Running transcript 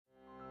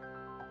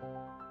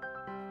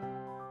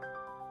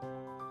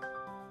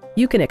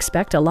You can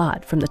expect a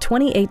lot from the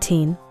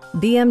 2018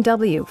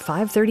 BMW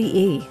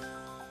 530e.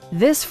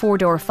 This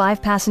four-door,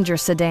 five-passenger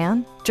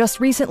sedan just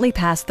recently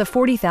passed the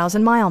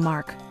 40,000-mile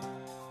mark.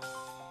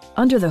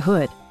 Under the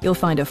hood, you'll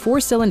find a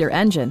four-cylinder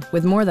engine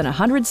with more than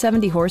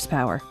 170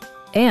 horsepower.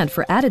 And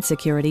for added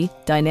security,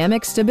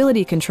 dynamic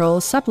stability control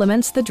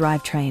supplements the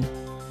drivetrain.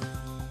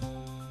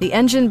 The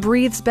engine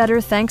breathes better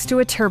thanks to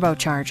a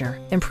turbocharger,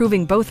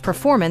 improving both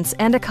performance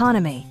and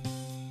economy.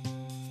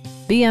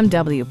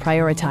 BMW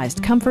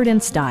prioritized comfort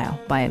and style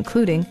by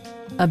including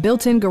a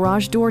built-in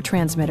garage door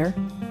transmitter,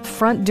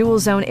 front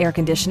dual-zone air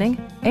conditioning,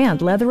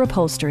 and leather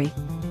upholstery.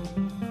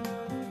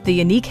 The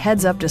unique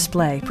heads-up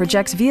display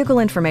projects vehicle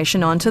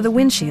information onto the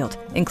windshield,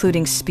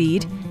 including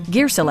speed,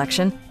 gear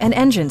selection, and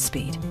engine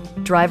speed.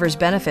 Drivers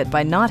benefit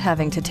by not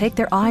having to take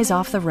their eyes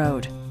off the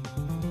road.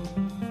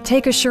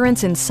 Take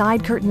assurance in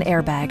side curtain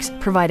airbags,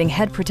 providing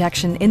head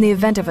protection in the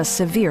event of a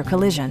severe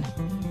collision.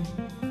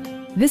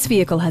 This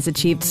vehicle has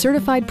achieved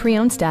certified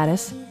pre-owned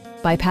status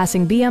by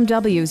passing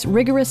BMW's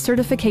rigorous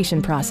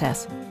certification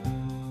process.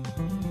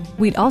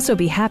 We'd also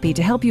be happy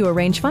to help you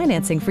arrange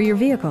financing for your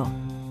vehicle.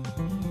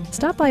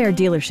 Stop by our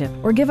dealership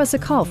or give us a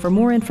call for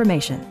more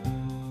information.